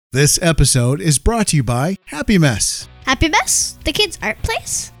This episode is brought to you by Happy Mess. Happy Mess, the kids' art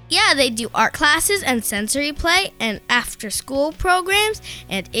place? Yeah, they do art classes and sensory play and after-school programs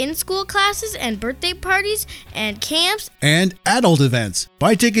and in-school classes and birthday parties and camps. And adult events.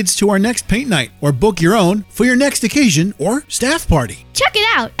 Buy tickets to our next paint night or book your own for your next occasion or staff party. Check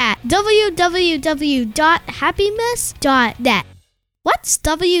it out at www.happymess.net. What's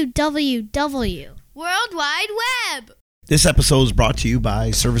www? World Wide Web! This episode is brought to you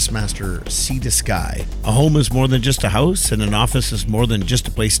by ServiceMaster Sea to Sky. A home is more than just a house, and an office is more than just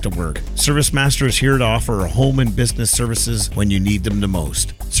a place to work. ServiceMaster is here to offer home and business services when you need them the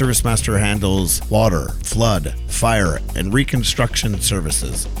most. ServiceMaster handles water, flood, fire, and reconstruction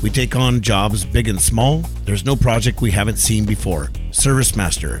services. We take on jobs big and small. There's no project we haven't seen before.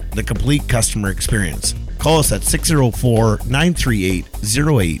 ServiceMaster, the complete customer experience. Call us at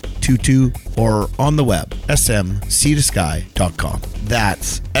 604-938-0822 or on the web, smseatosky.com.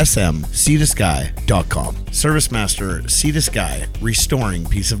 That's smseatosky.com. ServiceMaster Sea to Sky, restoring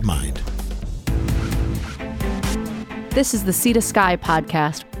peace of mind. This is the Sea to Sky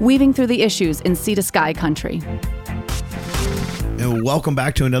podcast, weaving through the issues in Sea to Sky country. And welcome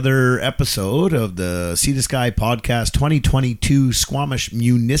back to another episode of the Sea to Sky podcast 2022 Squamish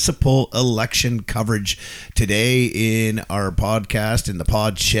municipal election coverage. Today in our podcast, in the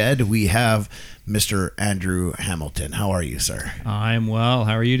pod shed, we have Mr. Andrew Hamilton. How are you, sir? I'm well.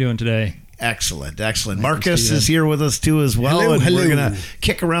 How are you doing today? Excellent. Marcus is here with us too as well. Hello. We're going to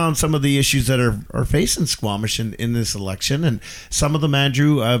kick around some of the issues that are facing Squamish in this election. And some of them,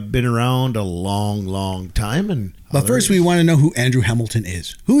 Andrew, have been around a long time. But first, we want to know who Andrew Hamilton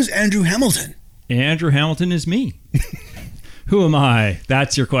is. Who is Andrew Hamilton? Andrew Hamilton is me. Who am I?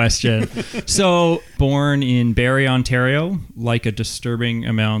 That's your question. So, born in Barrie, Ontario, like a disturbing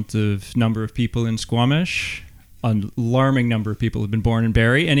number of people in Squamish. An alarming number of people have been born in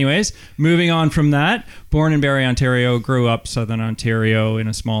Barrie. Anyways, moving on from that, born in Barrie, Ontario, grew up Southern Ontario in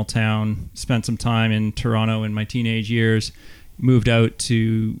a small town, spent some time in Toronto in my teenage years, moved out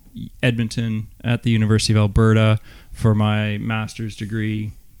to Edmonton at the University of Alberta for my master's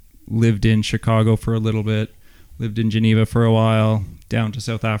degree, lived in Chicago for a little bit, lived in Geneva for a while, down to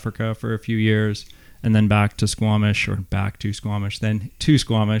South Africa for a few years, and then back to Squamish, then to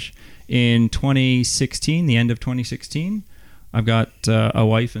Squamish. In 2016, the end of 2016, I've got a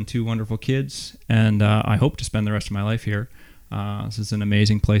wife and two wonderful kids, and I hope to spend the rest of my life here. This is an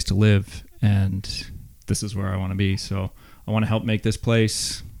amazing place to live, and this is where I want to be. So I want to help make this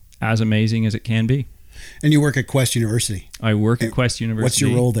place as amazing as it can be. And you work at Quest University. I work at Quest University. What's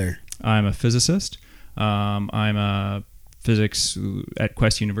your role there? I'm a physicist. I'm a physics at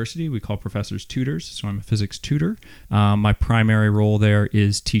Quest University. We call professors tutors, so I'm a physics tutor. My primary role there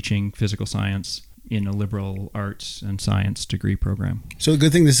is teaching physical science in a liberal arts and science degree program. So a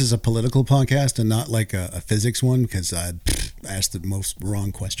good thing this is a political podcast and not like a physics one, because I'd ask the most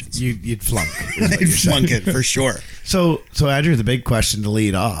wrong questions. You'd flunk. I'd flunk it for sure. So Andrew, the big question to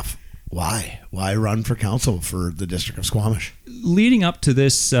lead off, why run for council for the District of Squamish? Leading up to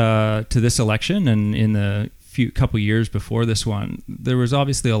this election, and in the couple years before this one, there was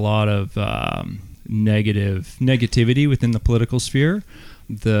obviously a lot of negativity within the political sphere.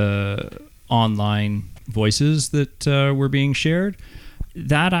 The online voices that were being shared,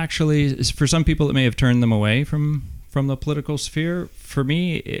 that actually is, for some people, it may have turned them away from the political sphere. For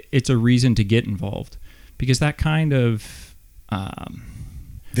me, it's a reason to get involved, because that kind of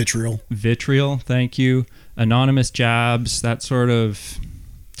vitriol, thank you, anonymous jabs, that sort of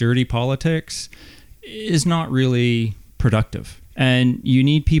dirty politics is not really productive. And you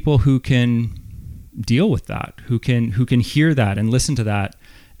need people who can deal with that, who can hear that and listen to that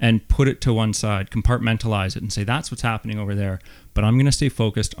and put it to one side, compartmentalize it and say, that's what's happening over there, but I'm going to stay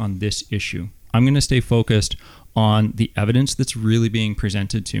focused on this issue. I'm going to stay focused on the evidence that's really being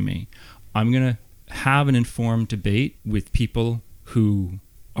presented to me. I'm going to have an informed debate with people who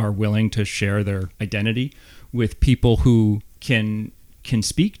are willing to share their identity, with people who can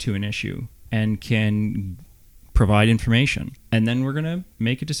speak to an issue and can provide information. And then we're going to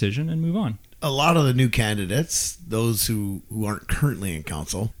make a decision and move on. A lot of the new candidates, those who aren't currently in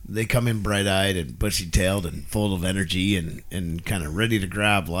council, they come in bright-eyed and bushy-tailed and full of energy and kind of ready to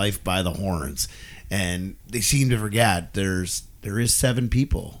grab life by the horns. And they seem to forget there is 7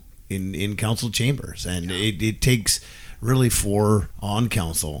 people in council chambers. And it takes really 4 on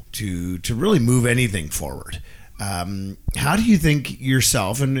council to really move anything forward. How do you think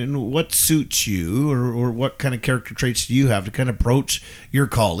yourself and what suits you or what kind of character traits do you have to kind of approach your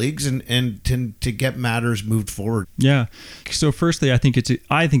colleagues and to get matters moved forward? Yeah. So firstly, I think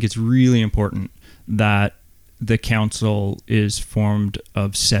it's really important that the council is formed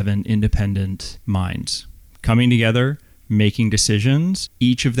of 7 independent minds coming together, making decisions,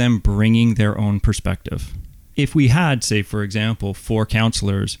 each of them bringing their own perspective. If we had, say, for example, 4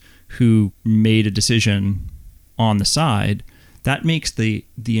 councillors who made a decision on the side, that makes the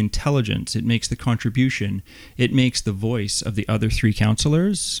intelligence, it makes the contribution, it makes the voice of the other 3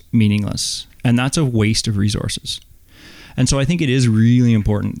 councillors meaningless. And that's a waste of resources. And so I think it is really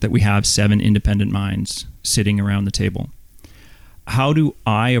important that we have 7 independent minds sitting around the table. How do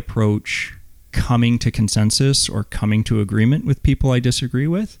I approach coming to consensus or coming to agreement with people I disagree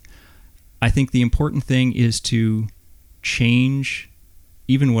with? I think the important thing is to change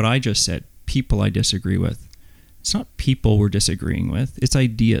even what I just said, people I disagree with. It's not people we're disagreeing with, it's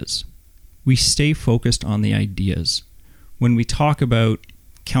ideas. We stay focused on the ideas. When we talk about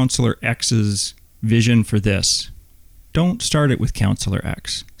Councillor X's vision for this, don't start it with Councillor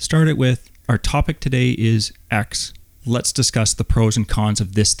X. Start it with, our topic today is X. Let's discuss the pros and cons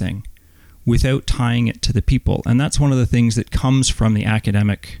of this thing without tying it to the people. And that's one of the things that comes from the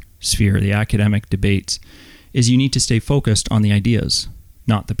academic sphere, the academic debates, is you need to stay focused on the ideas,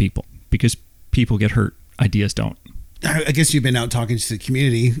 not the people, because people get hurt. Ideas don't. I guess you've been out talking to the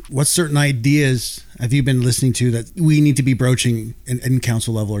community. What certain ideas have you been listening to that we need to be broaching in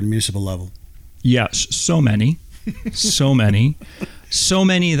council level or municipal level? Yes, so many. So many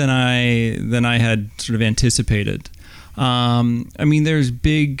than I had sort of anticipated. I mean, there's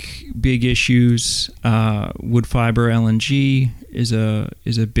big issues. Wood fiber LNG is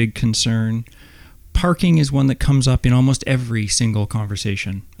a big concern. Parking is one that comes up in almost every single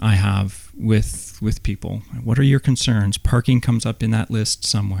conversation I have with people. What are your concerns? Parking comes up in that list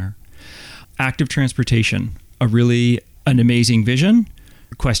somewhere. Active transportation, an amazing vision.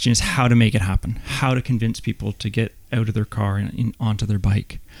 The question is how to make it happen, how to convince people to get out of their car and onto their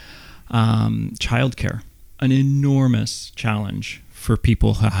bike. Childcare, an enormous challenge for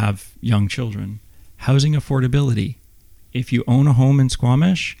people who have young children. Housing affordability. If you own a home in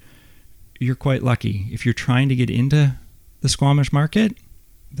Squamish, you're quite lucky. If you're trying to get into the Squamish market,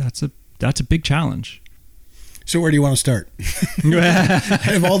 that's a big challenge. So where do you want to start?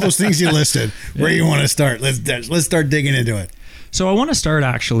 Out of all those things you listed, where do you want to start? Let's start digging into it. So I want to start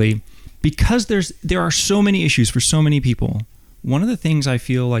actually because there are so many issues for so many people. One of the things I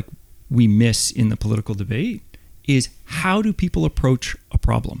feel like we miss in the political debate is how do people approach a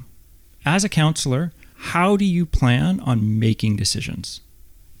problem? As a councillor, how do you plan on making decisions?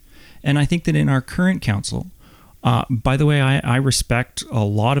 And I think that in our current council, by the way, I respect a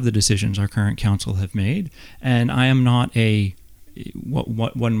lot of the decisions our current council have made, and I am not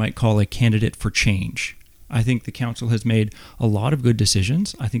what one might call a candidate for change. I think the council has made a lot of good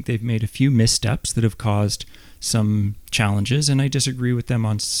decisions. I think they've made a few missteps that have caused some challenges, and I disagree with them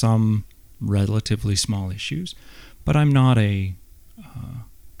on some relatively small issues, but I'm not a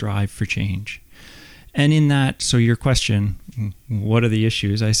drive for change. And in that, so your question, what are the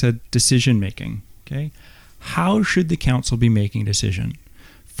issues? I said decision making, okay? How should the council be making a decision?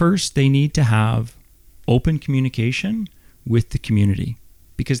 First, they need to have open communication with the community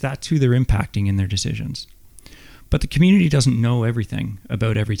because that's who they're impacting in their decisions. But the community doesn't know everything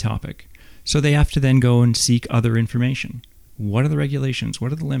about every topic. So they have to then go and seek other information. What are the regulations?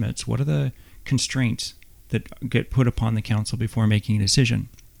 What are the limits? What are the constraints that get put upon the council before making a decision?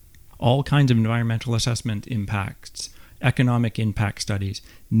 All kinds of environmental assessment impacts, economic impact studies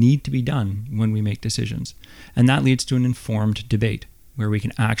need to be done when we make decisions. And that leads to an informed debate where we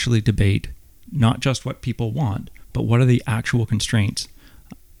can actually debate not just what people want, but what are the actual constraints.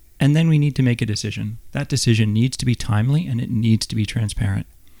 And then we need to make a decision. That decision needs to be timely and it needs to be transparent.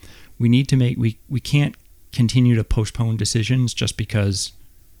 We can't continue to postpone decisions just because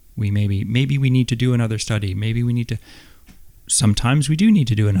maybe we need to do another study. Sometimes we do need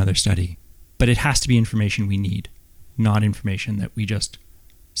to do another study, but it has to be information we need, not information that we just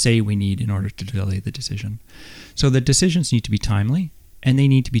say we need in order to delay the decision. So the decisions need to be timely and they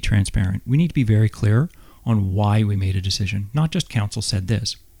need to be transparent. We need to be very clear on why we made a decision, not just council said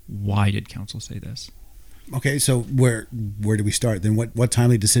this. Why did council say this? Okay, so where do we start? Then what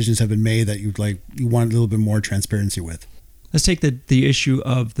timely decisions have been made that you want a little bit more transparency with? Let's take the issue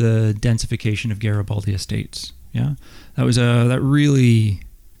of the densification of Garibaldi Estates. Yeah, that really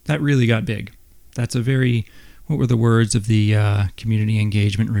got big. That's what were the words of the community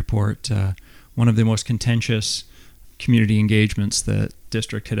engagement report? One of the most contentious community engagements the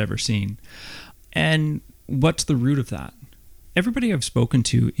district had ever seen. And what's the root of that? Everybody I've spoken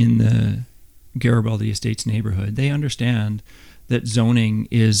to in the Garibaldi Estates neighborhood, they understand that zoning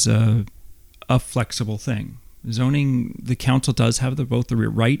is a flexible thing. Zoning, the council does have both the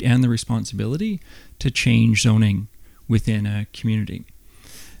right and the responsibility to change zoning within a community.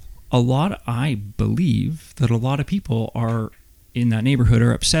 I believe that a lot of people are in that neighborhood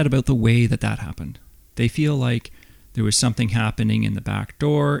are upset about the way that happened. They feel like there was something happening in the back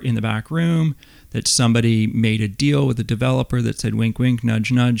door, in the back room, that somebody made a deal with the developer that said, wink, wink,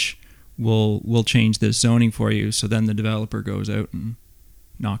 nudge, nudge, we'll change this zoning for you. So then the developer goes out and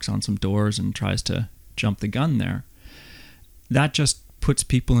knocks on some doors and tries to jump the gun there. That just puts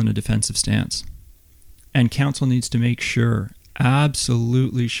people in a defensive stance. And council needs to make sure,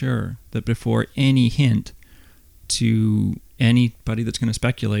 absolutely sure, that before any hint to anybody that's going to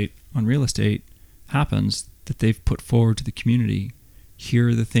speculate on real estate happens, that they've put forward to the community, here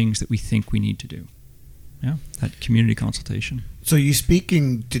are the things that we think we need to do. Yeah, that community consultation. So you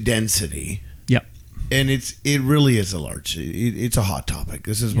speaking to density. Yep. And it really is it's a hot topic.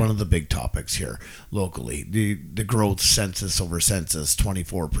 This is one of the big topics here locally. The growth census over census,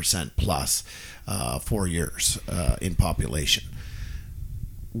 24% plus 4 years in population.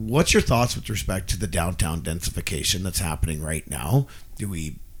 What's your thoughts with respect to the downtown densification that's happening right now? Do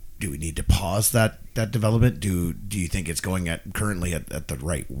we need to pause that development? Do you think it's going currently at the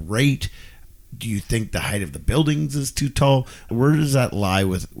right rate? Do you think the height of the buildings is too tall? Where does that lie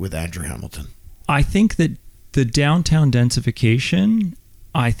with Andrew Hamilton? I think that the downtown densification,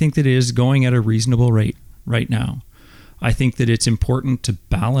 I think that it is going at a reasonable rate right now. I think that it's important to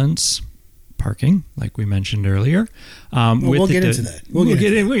balance parking, like we mentioned earlier. We'll get into that. We'll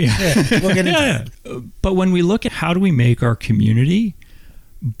get into that. But when we look at how do we make our community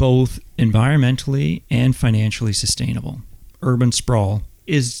both environmentally and financially sustainable, urban sprawl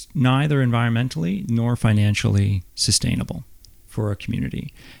is neither environmentally nor financially sustainable for a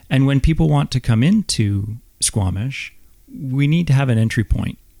community. And when people want to come into Squamish, we need to have an entry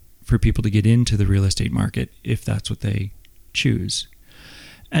point for people to get into the real estate market if that's what they choose.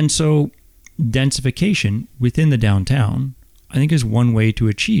 And so densification within the downtown, I think, is one way to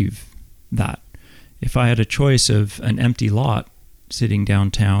achieve that. If I had a choice of an empty lot sitting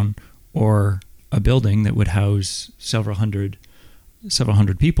downtown or a building that would house several hundred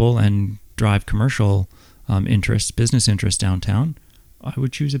people and drive commercial business interests downtown, I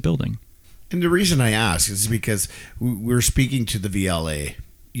would choose a building. And the reason I ask is because we're speaking to the VLA.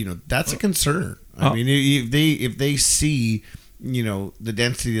 That's a concern. I mean, if they see, the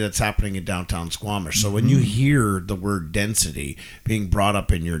density that's happening in downtown Squamish. So when you hear the word density being brought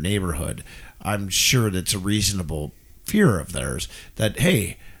up in your neighborhood, I'm sure that's a reasonable fear of theirs that,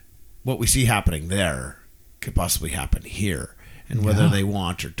 hey, what we see happening there could possibly happen here. And whether they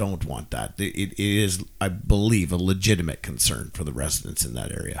want or don't want that, it is, I believe, a legitimate concern for the residents in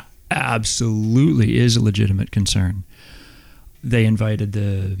that area. Absolutely is a legitimate concern. They invited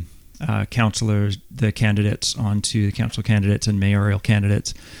the councilors, the candidates onto the council candidates and mayoral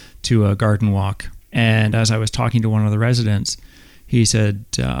candidates to a garden walk. And as I was talking to one of the residents, he said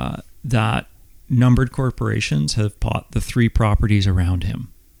that numbered corporations have bought the 3 properties around him.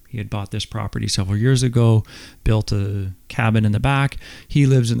 He had bought this property several years ago, built a cabin in the back. He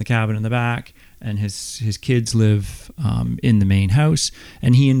lives in the cabin in the back, and his kids live in the main house,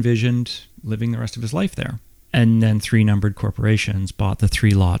 and he envisioned living the rest of his life there. And then 3 numbered corporations bought the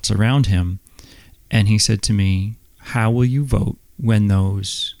 3 lots around him, and he said to me, how will you vote when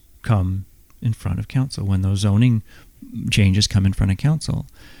those come in front of council, when those zoning changes come in front of council?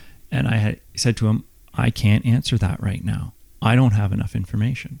 And I had said to him, I can't answer that right now. I don't have enough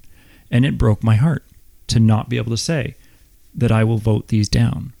information. And it broke my heart to not be able to say that I will vote these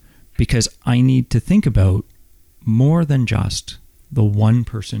down, because I need to think about more than just the one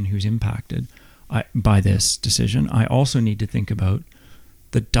person who's impacted by this decision. I also need to think about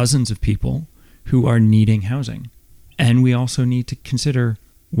the dozens of people who are needing housing. And we also need to consider,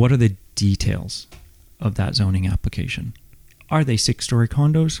 what are the details of that zoning application? Are they 6-story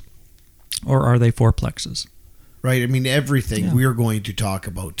condos, or are they 4plexes? Right. I mean, everything we're going to talk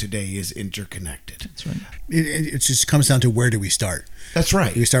about today is interconnected. That's right. It just comes down to, where do we start? That's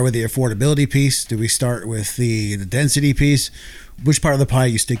right. Do we start with the affordability piece? Do we start with the density piece? Which part of the pie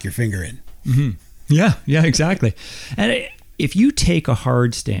you stick your finger in? Mm-hmm. Yeah, exactly. And if you take a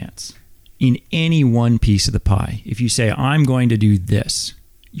hard stance in any one piece of the pie, if you say, I'm going to do this,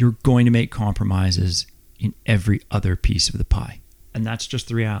 you're going to make compromises in every other piece of the pie. And that's just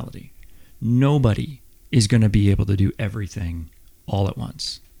the reality. Nobody is going to be able to do everything all at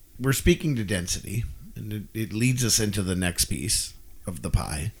once. We're speaking to density, and it leads us into the next piece of the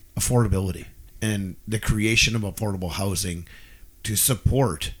pie, affordability, and the creation of affordable housing to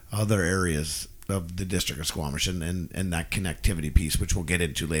support other areas of the District of Squamish and that connectivity piece, which we'll get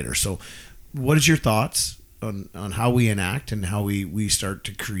into later. So what is your thoughts on how we enact and how we start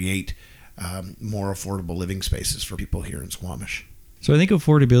to create more affordable living spaces for people here in Squamish. So I think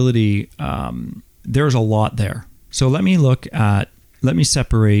affordability, there's a lot there. So let me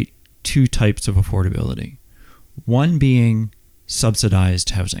separate two types of affordability. One being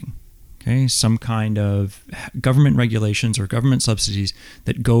subsidized housing. Okay, some kind of government regulations or government subsidies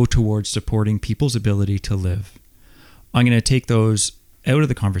that go towards supporting people's ability to live. I'm going to take those out of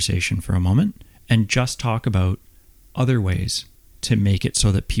the conversation for a moment and just talk about other ways to make it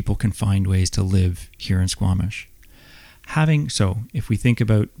so that people can find ways to live here in Squamish. If we think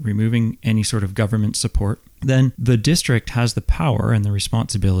about removing any sort of government support, then the district has the power and the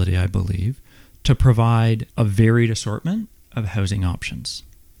responsibility, I believe, to provide a varied assortment of housing options.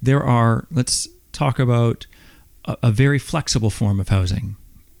 Let's talk about a very flexible form of housing,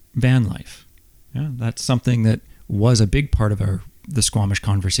 van life. Yeah, that's something that was a big part of the Squamish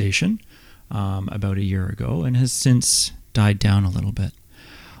conversation about a year ago and has since died down a little bit.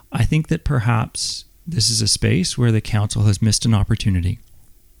 I think that perhaps this is a space where the council has missed an opportunity,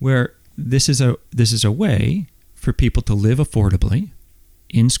 where this is a way for people to live affordably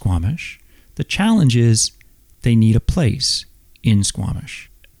in Squamish. The challenge is they need a place in Squamish.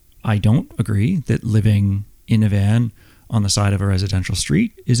 I don't agree that living in a van on the side of a residential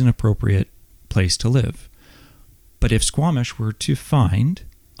street is an appropriate place to live. But if Squamish were to find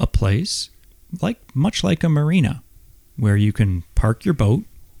a place much like a marina, where you can park your boat,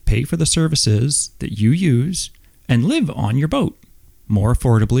 pay for the services that you use, and live on your boat more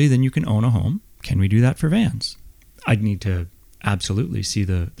affordably than you can own a home, can we do that for vans? I'd need to absolutely see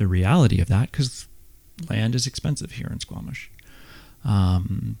the reality of that, because land is expensive here in Squamish.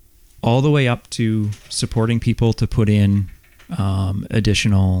 All the way up to supporting people to put in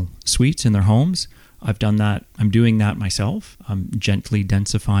additional suites in their homes. I've done that. I'm doing that myself. I'm gently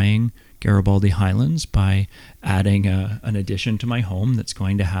densifying Garibaldi Highlands by adding an addition to my home that's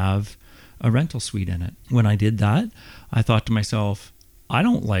going to have a rental suite in it. When I did that, I thought to myself, I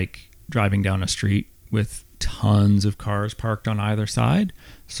don't like driving down a street with tons of cars parked on either side,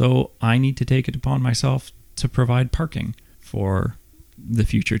 so I need to take it upon myself to provide parking for the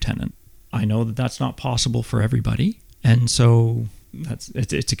future tenant. I know that that's not possible for everybody, and so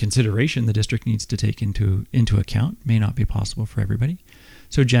it's a consideration the district needs to take into account. It may not be possible for everybody.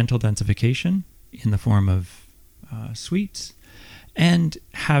 So gentle densification in the form of suites, and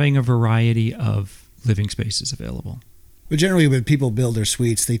having a variety of living spaces available. But generally, when people build their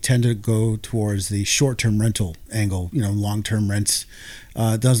suites, they tend to go towards the short-term rental angle. Long-term rents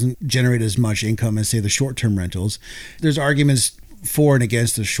doesn't generate as much income as, say, the short-term rentals. There's arguments for and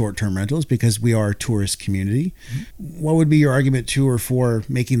against the short-term rentals because we are a tourist community. Mm-hmm. What would be your argument to or for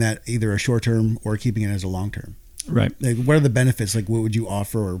making that either a short-term or keeping it as a long-term? Right. What are the benefits? What would you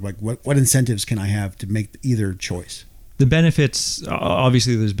offer, or what incentives can I have to make either choice? The benefits,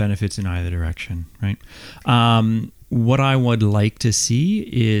 obviously, there's benefits in either direction, right? What I would like to see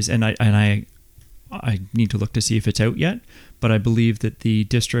is, and I need to look to see if it's out yet, but I believe that the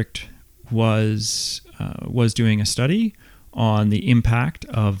district was doing a study on the impact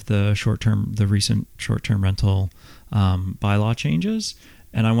of the recent short-term rental bylaw changes,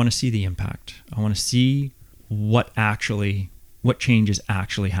 and I want to see the impact. I want to see what changes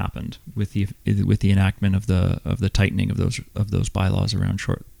actually happened with the enactment of the tightening of those bylaws around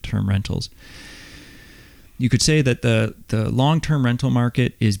short-term rentals. You could say that the long-term rental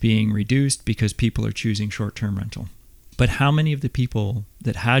market is being reduced because people are choosing short-term rental. But how many of the people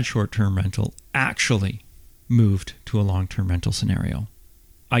that had short-term rental actually moved to a long-term rental scenario?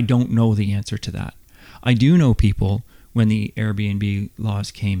 I don't know the answer to that. I do know people, when the Airbnb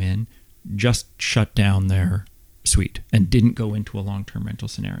laws came in, just shut down their suite and didn't go into a long-term rental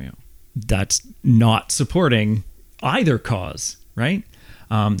scenario. That's not supporting either cause, right?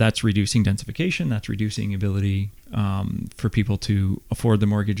 That's reducing densification, that's reducing ability for people to afford the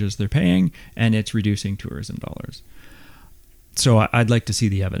mortgages they're paying, and it's reducing tourism dollars. So I'd like to see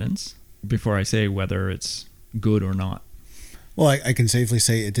the evidence before I say whether it's good or not. Well, I can safely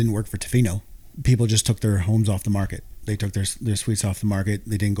say it didn't work for Tofino. People just took their homes off the market. They took their suites off the market.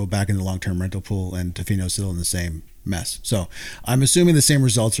 They didn't go back in the long-term rental pool, and Tofino's still in the same mess. So I'm assuming the same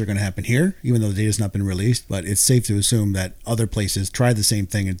results are going to happen here, even though the data's not been released. But it's safe to assume that other places tried the same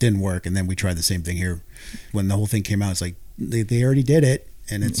thing, it didn't work, and then we tried the same thing here. When the whole thing came out, it's like, they already did it,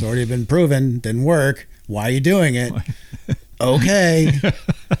 and it's already been proven, didn't work. Why are you doing it? Okay.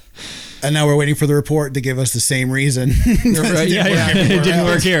 And now we're waiting for the report to give us the same reason. Right? It didn't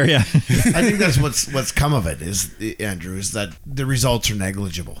work here. Yeah. I think that's what's come of it, is, Andrew, is that the results are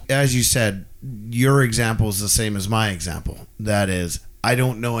negligible. As you said, your example is the same as my example. That is, I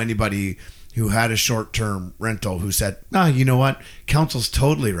don't know anybody who had a short-term rental who said, "No, you know what? Council's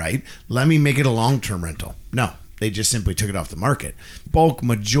totally right. Let me make it a long-term rental." No, they just simply took it off the market. Bulk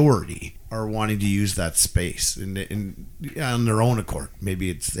majority are wanting to use that space in on their own accord. Maybe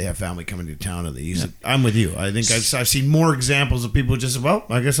it's they have family coming to town and they use it. I'm with you. I think I've seen more examples of people just, well,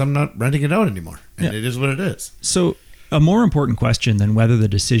 I guess I'm not renting it out anymore. And it is what it is. So a more important question than whether the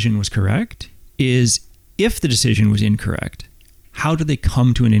decision was correct is, if the decision was incorrect, how did they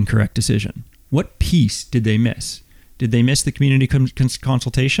come to an incorrect decision? What piece did they miss? Did they miss the community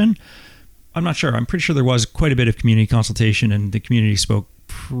consultation? I'm not sure. I'm pretty sure there was quite a bit of community consultation, and the community spoke,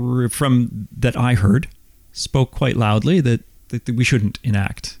 from that I heard, spoke quite loudly that we shouldn't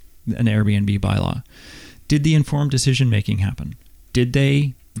enact an Airbnb bylaw. Did the informed decision making happen? Did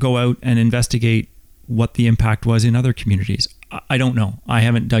they go out and investigate what the impact was in other communities? I don't know. I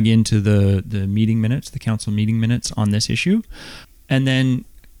haven't dug into the meeting minutes, the council meeting minutes on this issue. And then,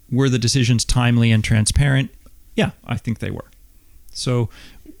 were the decisions timely and transparent? Yeah, I think they were. So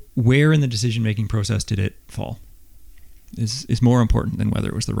where in the decision-making process did it fall is more important than whether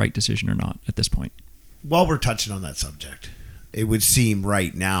it was the right decision or not at this point. While we're touching on that subject, it would seem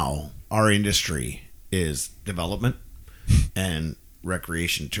right now our industry is development and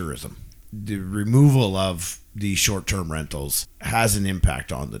recreation tourism. The removal of the short-term rentals has an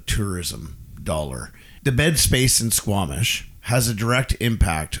impact on the tourism dollar. The bed space in Squamish has a direct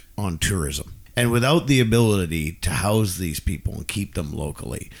impact on tourism. And without the ability to house these people and keep them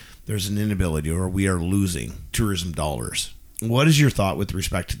locally, there's an inability, or we are losing tourism dollars. What is your thought with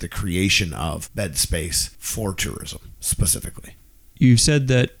respect to the creation of bed space for tourism specifically? You said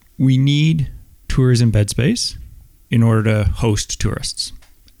that we need tourism bed space in order to host tourists.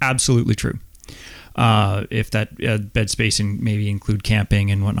 Absolutely true. If that bed space maybe include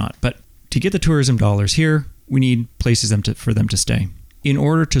camping and whatnot. But to get the tourism dollars here, we need places for them to stay. In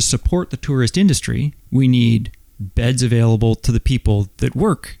order to support the tourist industry, we need beds available to the people that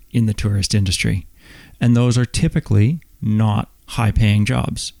work in the tourist industry. And those are typically not high-paying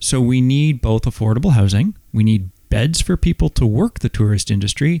jobs. So we need both affordable housing, we need beds for people to work the tourist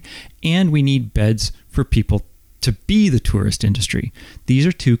industry, and we need beds for people to be the tourist industry. These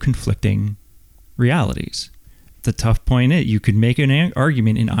are two conflicting realities. The tough point is you could make an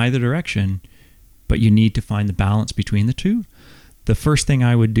argument in either direction, but you need to find the balance between the two. The first thing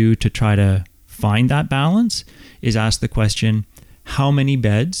I would do to try to find that balance is ask the question, how many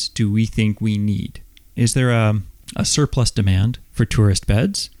beds do we think we need? Is there a surplus demand for tourist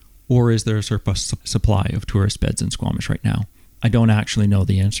beds, or is there a surplus supply of tourist beds in Squamish right now? I don't actually know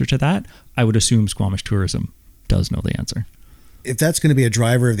the answer to that. I would assume Squamish Tourism does know the answer. If that's going to be a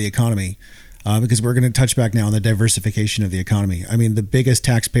driver of the economy, because we're going to touch back now on the diversification of the economy. I mean, the biggest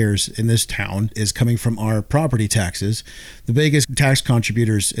taxpayers in this town is coming from our property taxes. The biggest tax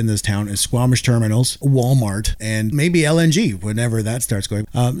contributors in this town is Squamish Terminals, Walmart, and maybe LNG whenever that starts going.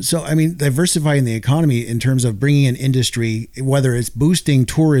 So, I mean, diversifying the economy in terms of bringing in industry, whether it's boosting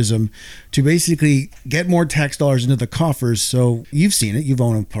tourism to basically get more tax dollars into the coffers. So you've seen it. You've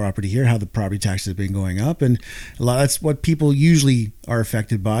owned a property here, how the property taxes have been going up. And that's what people usually are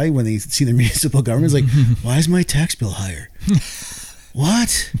affected by when they see the municipal government. It's like, why is my tax bill higher?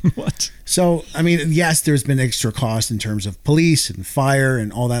 What? So, I mean, yes, there's been extra costs in terms of police and fire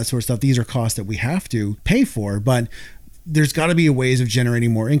and all that sort of stuff. These are costs that we have to pay for, but there's got to be ways of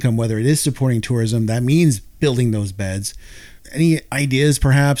generating more income, whether it is supporting tourism. That means building those beds. Any ideas,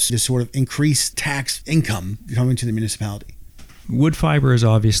 perhaps, to sort of increase tax income coming to the municipality? Wood fiber is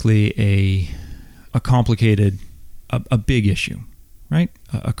obviously a complicated, a big issue, right?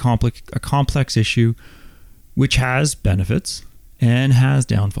 A complex issue which has benefits and has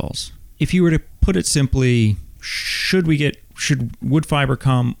downfalls. If you were to put it simply, should wood fiber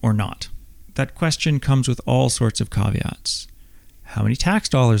come or not? That question comes with all sorts of caveats. How many tax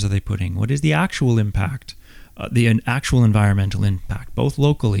dollars are they putting? What is the actual impact? The actual environmental impact, both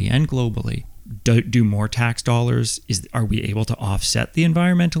locally and globally. Do more tax dollars? Are we able to offset the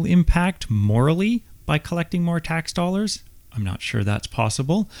environmental impact morally by collecting more tax dollars? I'm not sure that's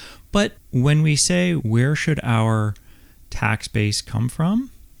possible. But when we say, where should our tax base come from?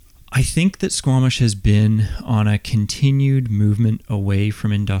 I think that Squamish has been on a continued movement away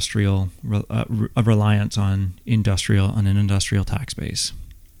from industrial, a reliance on an industrial tax base.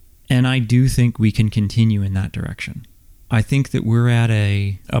 And I do think we can continue in that direction. I think that we're at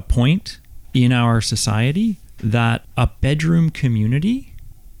a point in our society that a bedroom community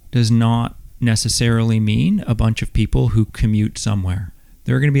does not necessarily mean a bunch of people who commute somewhere.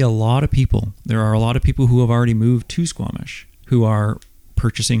 There are going to be a lot of people. There are a lot of people who have already moved to Squamish who are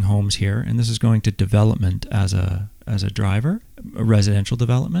purchasing homes here, and this is going to development as a driver, a residential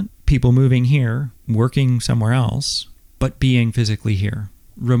development. People moving here, working somewhere else, but being physically here.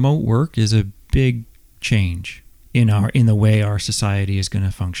 Remote work is a big change in the way our society is going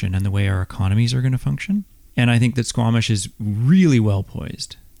to function and the way our economies are going to function. And I think that Squamish is really well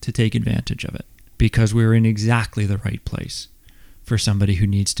poised to take advantage of it because we're in exactly the right place for somebody who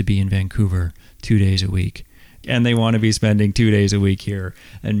needs to be in Vancouver 2 days a week. And they want to be spending 2 days a week here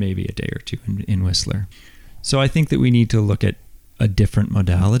and maybe a day or two in Whistler. So I think that we need to look at a different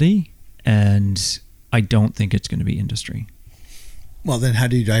modality, and I don't think it's going to be industry. Well, then how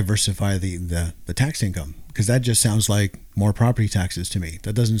do you diversify the tax income? Because that just sounds like more property taxes to me.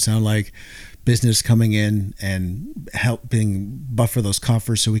 That doesn't sound like business coming in and helping buffer those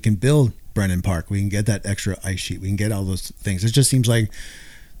coffers so we can build Brennan Park. We can get that extra ice sheet. We can get all those things. It just seems like,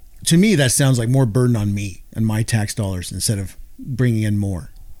 to me, that sounds like more burden on me and my tax dollars instead of bringing in more.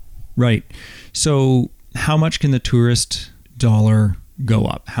 Right. So how much can the tourist dollar go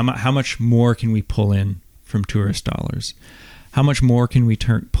up? How much more can we pull in from tourist dollars? How much more can we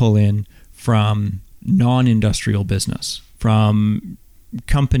pull in from non-industrial business, from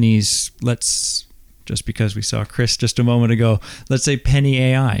companies? Just because we saw Chris just a moment ago, let's say Penny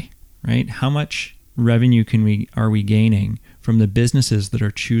AI, right? How much revenue are we gaining from the businesses that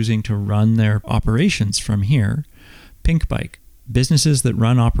are choosing to run their operations from here? Pink Bike, businesses that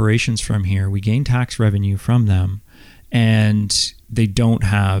run operations from here, we gain tax revenue from them, and they don't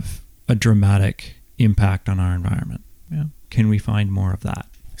have a dramatic impact on our environment. Yeah. Can we find more of that?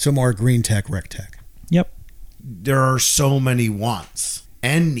 So more green tech, rec tech. Yep. There are so many wants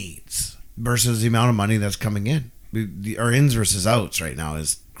and needs versus the amount of money that's coming in. Our ins versus outs right now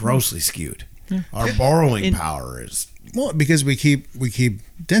is grossly skewed. Yeah. Our borrowing power is... Well, because we keep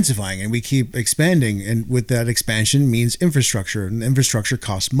densifying and we keep expanding, and with that expansion means infrastructure, and infrastructure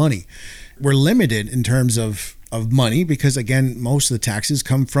costs money. We're limited in terms of money because, again, most of the taxes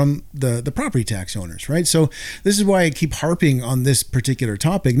come from the property tax owners, right? So this is why I keep harping on this particular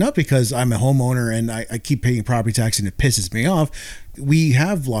topic, not because I'm a homeowner and I keep paying property tax and it pisses me off. We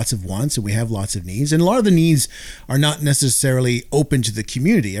have lots of wants and we have lots of needs, and a lot of the needs are not necessarily open to the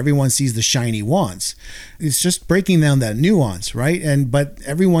community. Everyone sees the shiny wants. It's just breaking down that nuance, right? But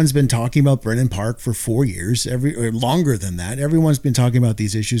everyone's been talking about Brennan Park for 4 years, or longer than that. Everyone's been talking about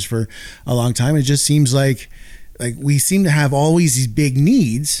these issues for a long time. It just seems like we seem to have always these big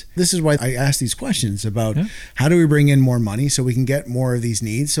needs. This is why I ask these questions about how do we bring in more money so we can get more of these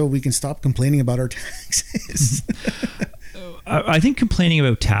needs so we can stop complaining about our taxes. I think complaining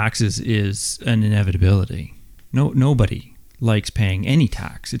about taxes is an inevitability. Nobody likes paying any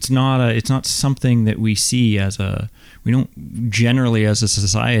tax. It's not something that we see we don't generally as a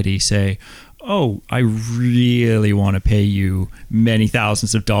society say, oh, I really want to pay you many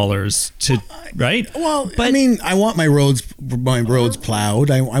thousands of dollars right? Well, but, I mean, I want my roads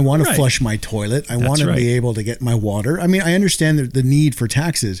plowed. I want to flush my toilet. I want to be able to get my water. I mean, I understand the need for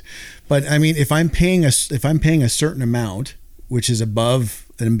taxes, but I mean, if I'm paying a certain amount, which is above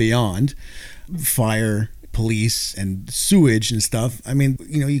and beyond fire, police, and sewage and stuff. I mean,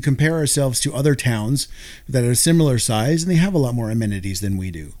 you compare ourselves to other towns that are similar size and they have a lot more amenities than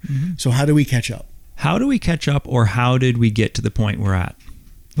we do. Mm-hmm. So how do we catch up? How do we catch up, or how did we get to the point we're at?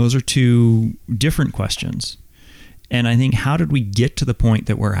 Those are two different questions. And I think how did we get to the point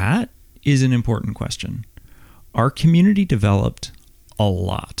that we're at is an important question. Our community developed a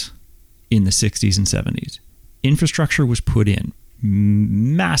lot in the 60s and 70s. Infrastructure was put in,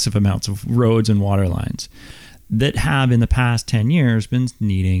 massive amounts of roads and water lines that have in the past 10 years been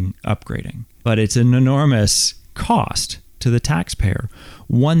needing upgrading. But it's an enormous cost to the taxpayer.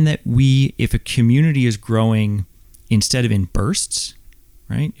 One that if a community is growing instead of in bursts,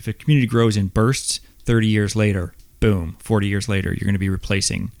 right? If a community grows in bursts, 30 years later, boom, 40 years later, you're going to be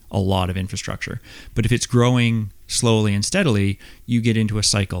replacing a lot of infrastructure. But if it's growing slowly and steadily, you get into a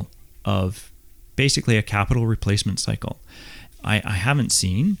cycle of basically a capital replacement cycle. I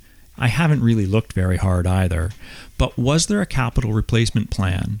haven't really looked very hard either, but was there a capital replacement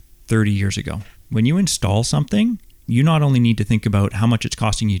plan 30 years ago? When you install something, you not only need to think about how much it's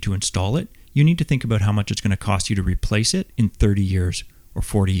costing you to install it, you need to think about how much it's going to cost you to replace it in 30 years or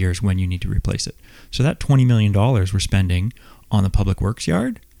 40 years when you need to replace it. So that $20 million we're spending on the public works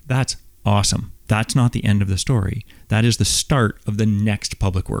yard, that's awesome. That's not the end of the story. That is the start of the next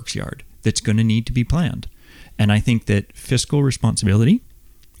public works yard that's going to need to be planned. And I think that fiscal responsibility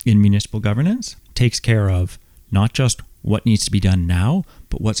in municipal governance takes care of not just what needs to be done now,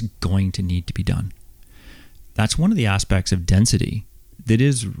 but what's going to need to be done. That's one of the aspects of density that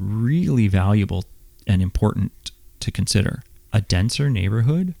is really valuable and important to consider. A denser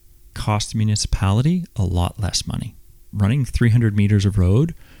neighborhood costs the municipality a lot less money. Running 300 meters of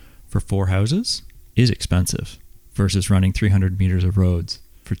road for 4 houses is expensive versus running 300 meters of roads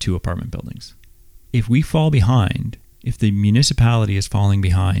for 2 apartment buildings. If we fall behind, if the municipality is falling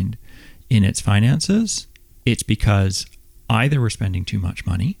behind in its finances, it's because either we're spending too much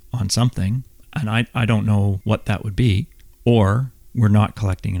money on something, and I don't know what that would be, or we're not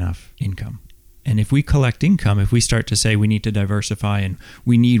collecting enough income. And if we collect income, if we start to say we need to diversify and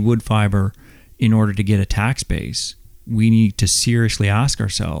we need wood fiber in order to get a tax base, we need to seriously ask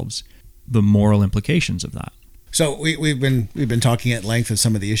ourselves the moral implications of that. So we've been talking at length of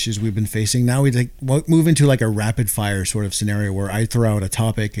some of the issues we've been facing. Now we move into like a rapid fire sort of scenario where I throw out a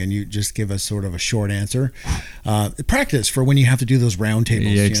topic and you just give us sort of a short answer. Practice for when you have to do those round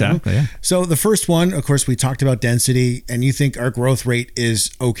tables. Yeah, exactly. Yeah. So the first one, of course, we talked about density, and you think our growth rate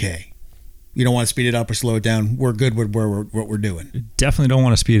is okay. You don't want to speed it up or slow it down. We're good with what we're doing. Definitely don't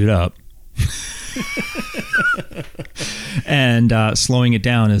want to speed it up. And slowing it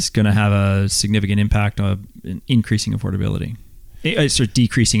down is going to have a significant impact on increasing affordability.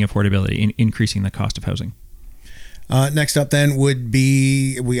 Decreasing affordability, increasing the cost of housing. Next up then would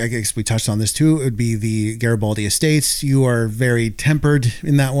be, I guess we touched on this too, it would be the Garibaldi Estates. You are very tempered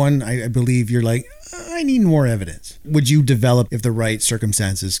in that one. I believe you're like, I need more evidence. Would you develop if the right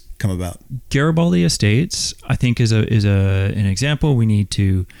circumstances come about? Garibaldi Estates, I think, is an example. We need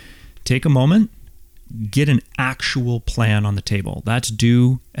to take a moment, get an actual plan on the table. That's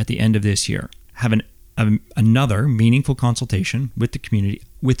due at the end of this year. Have another meaningful consultation with the community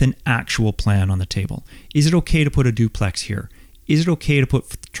with an actual plan on the table. Is it okay to put a duplex here? Is it okay to put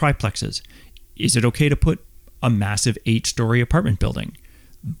triplexes? Is it okay to put a massive 8-story apartment building?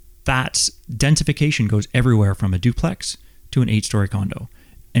 That's densification goes everywhere from a duplex to an 8-story condo.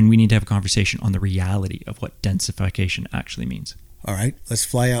 And we need to have a conversation on the reality of what densification actually means. All right, let's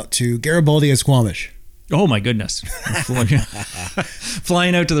fly out to Garibaldi at Squamish. Oh my goodness.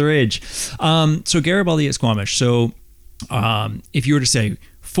 Flying out to the ridge. So Garibaldi at Squamish. So if you were to say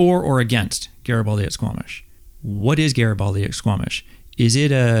for or against Garibaldi at Squamish, what is Garibaldi at Squamish? Is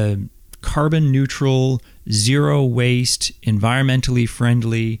it a carbon neutral, zero waste, environmentally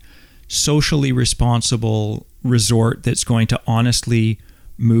friendly, socially responsible resort that's going to honestly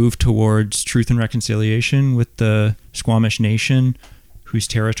move towards truth and reconciliation with the Squamish Nation whose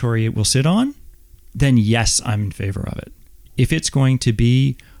territory it will sit on? Then yes, I'm in favor of it. If it's going to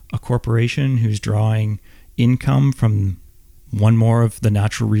be a corporation who's drawing income from one more of the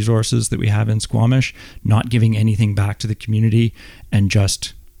natural resources that we have in Squamish, not giving anything back to the community and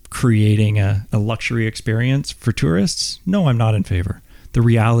just creating a luxury experience for tourists, no, I'm not in favor. The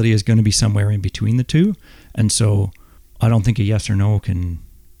reality is going to be somewhere in between the two. And so I don't think a yes or no can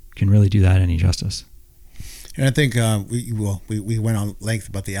really do that any justice. And I think we went on length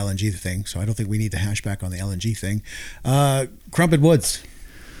about the LNG thing, so I don't think we need to hash back on the LNG thing. Crumpet Woods.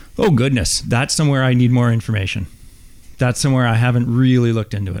 Oh, goodness. That's somewhere I need more information. That's somewhere I haven't really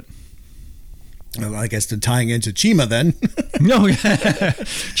looked into it. Well, I guess tying into Chima then. No,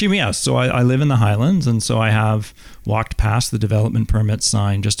 Chima, yes. So I live in the Highlands, and so I have walked past the development permit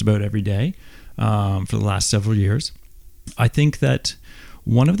sign just about every day for the last several years. I think that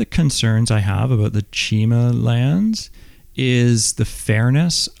one of the concerns I have about the Chima lands is the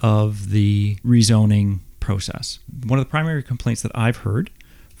fairness of the rezoning process. One of the primary complaints that I've heard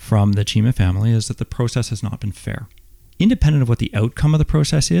from the Chima family is that the process has not been fair. Independent of what the outcome of the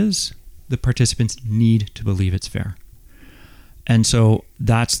process is, the participants need to believe it's fair. And so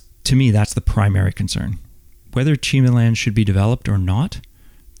to me, that's the primary concern. Whether Chima land should be developed or not,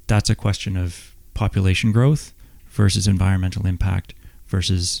 that's a question of population growth versus environmental impact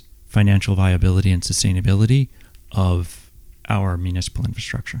versus financial viability and sustainability of our municipal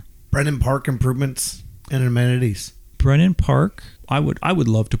infrastructure. Brennan Park improvements and amenities. Brennan Park, I would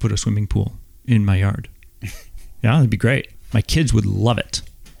love to put a swimming pool in my yard. Yeah, that'd be great. My kids would love it,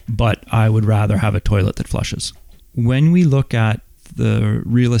 but I would rather have a toilet that flushes. When we look at the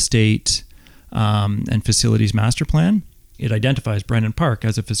real estate and facilities master plan, it identifies Brennan Park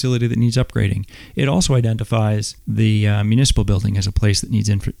as a facility that needs upgrading. It also identifies the municipal building as a place that needs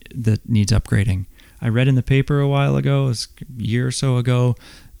upgrading. I read in the paper a while ago, a year or so ago,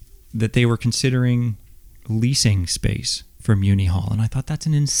 that they were considering leasing space for Muni Hall, and I thought that's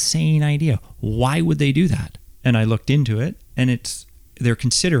an insane idea. Why would they do that? And I looked into it, and they're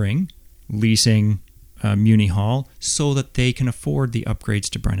considering leasing Muni Hall so that they can afford the upgrades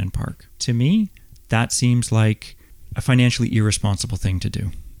to Brennan Park. To me, that seems like a financially irresponsible thing to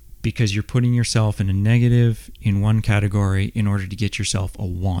do, because you're putting yourself in a negative in one category in order to get yourself a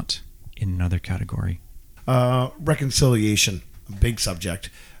want in another category. Reconciliation. big subject,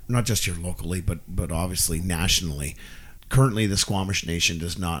 not just here locally, but obviously nationally. Currently, the Squamish Nation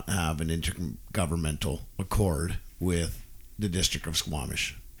does not have an intergovernmental accord with the District of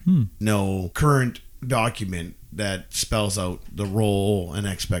Squamish. No current document that spells out the role and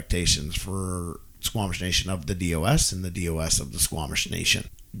expectations for Squamish Nation of the DOS and the DOS of the Squamish Nation.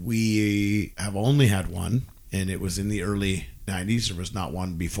 We have only had one, and it was in the early 90s. There was not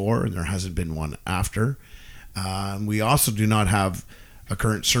one before, and there hasn't been one after. We also do not have a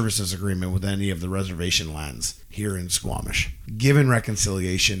current services agreement with any of the reservation lands here in Squamish. Given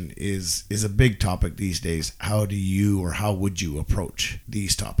reconciliation is a big topic these days, how would you approach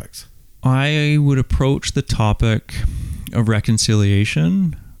these topics? I would approach the topic of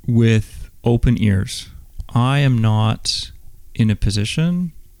reconciliation with open ears. I am not in a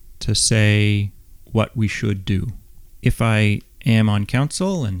position to say what we should do. If I am on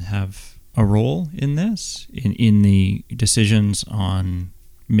council and have a role in this, in the decisions on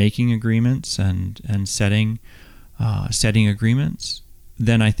making agreements and setting agreements,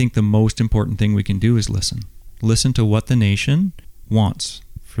 then I think the most important thing we can do is listen. Listen to what the nation wants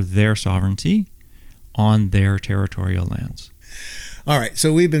for their sovereignty on their territorial lands. All right,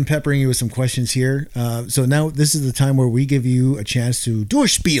 so we've been peppering you with some questions here. So now this is the time where we give you a chance to do a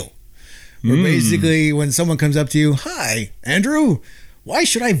spiel. Where basically when someone comes up to you, "Hi, Andrew, why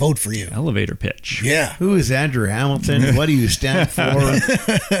should I vote for you?" Elevator pitch. Yeah. Who is Andrew Hamilton? What do you stand for?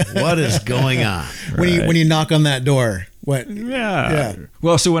 What is going on? When you knock on that door, what? Yeah.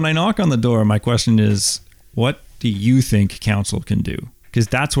 Well, so when I knock on the door, my question is, what do you think council can do? Because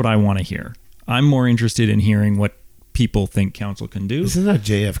that's what I want to hear. I'm more interested in hearing what people think council can do. Isn't that a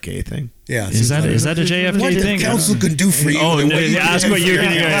JFK thing? Yeah. Is that a JFK what thing? the council can do for you? Ask what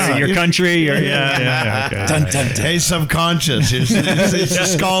your country. Okay. Dun, dun, dun. Hey, subconscious. It's a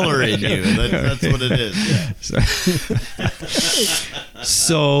scholar in you. That's what it is. Yeah.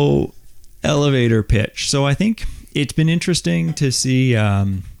 So, elevator pitch. So I think it's been interesting to see,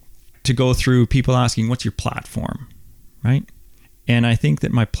 to go through people asking, what's your platform, right? And I think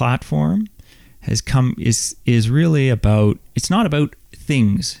that my platform is really about, it's not about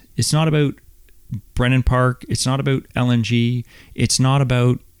things. It's not about Brennan Park. It's not about LNG. It's not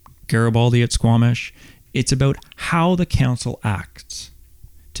about Garibaldi at Squamish. It's about how the council acts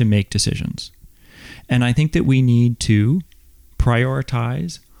to make decisions. And I think that we need to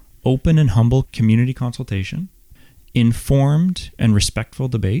prioritize open and humble community consultation, informed and respectful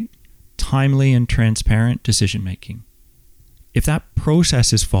debate, timely and transparent decision making. If that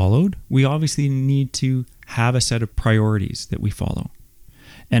process is followed, we obviously need to have a set of priorities that we follow.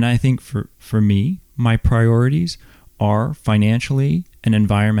 And I think for me, my priorities are financially and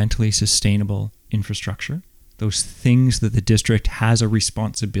environmentally sustainable infrastructure, those things that the district has a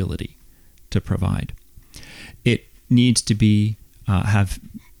responsibility to provide. It needs to be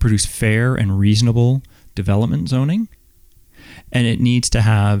produce fair and reasonable development zoning, and it needs to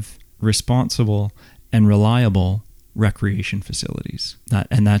have responsible and reliable recreation facilities.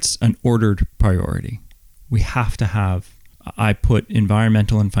 And that's an ordered priority. We have to have, I put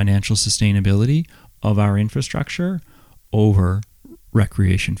environmental and financial sustainability of our infrastructure over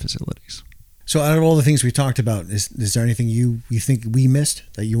recreation facilities. So out of all the things we talked about, is there anything you think we missed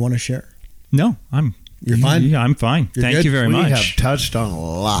that you want to share? No, You're fine? Yeah, I'm fine. You're Thank good? you very much. We have touched on a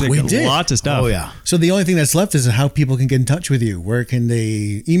lot. We did. Lots of stuff. Oh, yeah. So the only thing that's left is how people can get in touch with you. Where can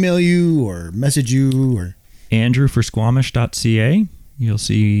they email you or message you? Or AndrewForSquamish.ca. You'll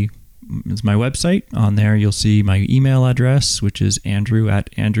see, it's my website. On there, you'll see my email address, which is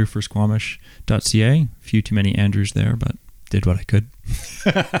Andrew@AndrewForSquamish.ca. A few too many Andrews there, but did what I could.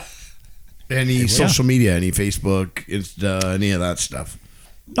 Any social media, any Facebook, Insta, any of that stuff?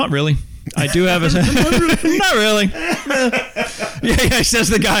 Not really. I do have a... Not really. Yeah, says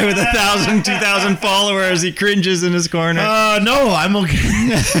the guy with 1,000, 2,000 followers. He cringes in his corner. No, I'm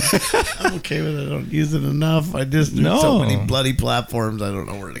okay. I'm okay with it. I don't use it enough. There's so many bloody platforms. I don't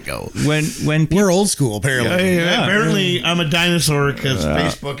know where to go. When we're old school, apparently. Yeah. Apparently, I'm a dinosaur because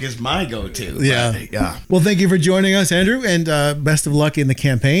Facebook is my go-to. Yeah. Well, thank you for joining us, Andrew, and best of luck in the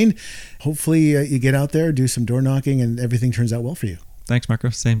campaign. Hopefully, you get out there, do some door knocking, and everything turns out well for you. Thanks, Marco.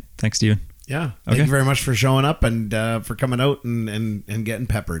 Same. Thanks, Steven. Yeah. Thank you very much for showing up and for coming out and getting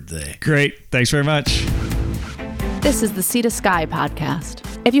peppered today. Great. Thanks very much. This is the Sea to Sky podcast.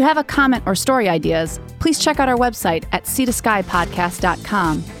 If you have a comment or story ideas, please check out our website at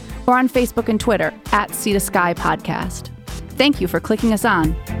seatoskypodcast.com or on Facebook and Twitter @Sea to Sky Podcast. Thank you for clicking us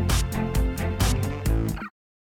on.